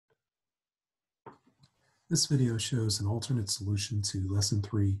This video shows an alternate solution to Lesson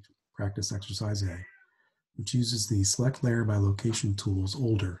 3, Practice Exercise A, which uses the Select Layer by Location tool's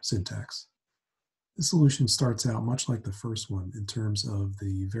older syntax. This solution starts out much like the first one in terms of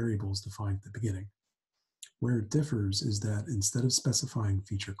the variables defined at the beginning. Where it differs is that instead of specifying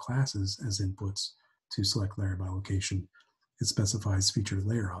feature classes as inputs to Select Layer by Location, it specifies feature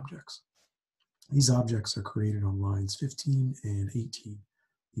layer objects. These objects are created on lines 15 and 18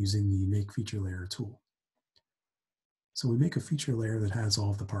 using the Make Feature Layer tool. So we make a feature layer that has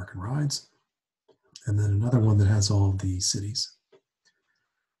all of the park and rides, and then another one that has all of the cities.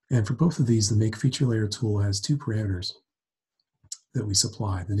 And for both of these, the Make Feature Layer tool has two parameters that we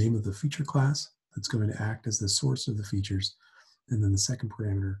supply: the name of the feature class that's going to act as the source of the features, and then the second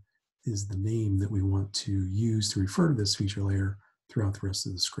parameter is the name that we want to use to refer to this feature layer throughout the rest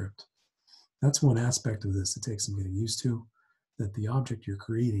of the script. That's one aspect of this that takes some getting used to, that the object you're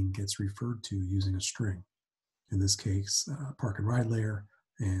creating gets referred to using a string. In this case, park and ride layer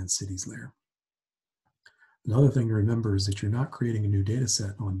and cities layer. Another thing to remember is that you're not creating a new data set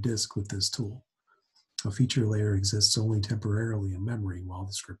on disk with this tool. A feature layer exists only temporarily in memory while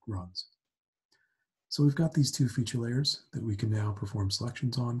the script runs. So we've got these two feature layers that we can now perform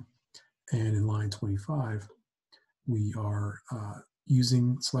selections on. And in line 25, we are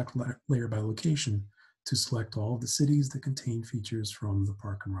using Select Layer by Location to select all of the cities that contain features from the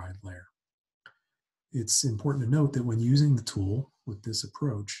park and ride layer. It's important to note that when using the tool with this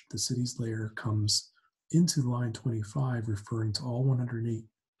approach, the cities layer comes into line 25 referring to all 108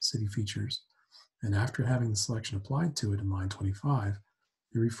 city features. And after having the selection applied to it in line 25,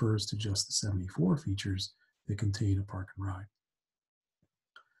 it refers to just the 74 features that contain a park and ride.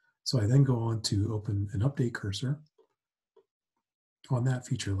 So I then go on to open an update cursor on that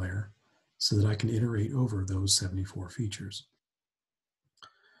feature layer so that I can iterate over those 74 features.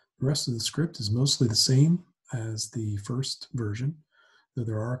 The rest of the script is mostly the same as the first version, though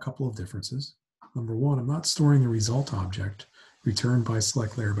there are a couple of differences. Number one, I'm not storing the result object returned by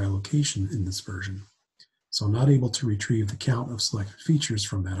Select Layer by Location in this version. So I'm not able to retrieve the count of selected features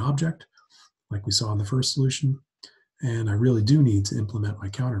from that object, like we saw in the first solution, and I really do need to implement my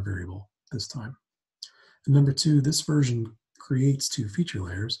counter variable this time. And number two, this version creates two feature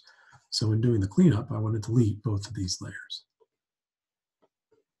layers, so in doing the cleanup, I want to delete both of these layers.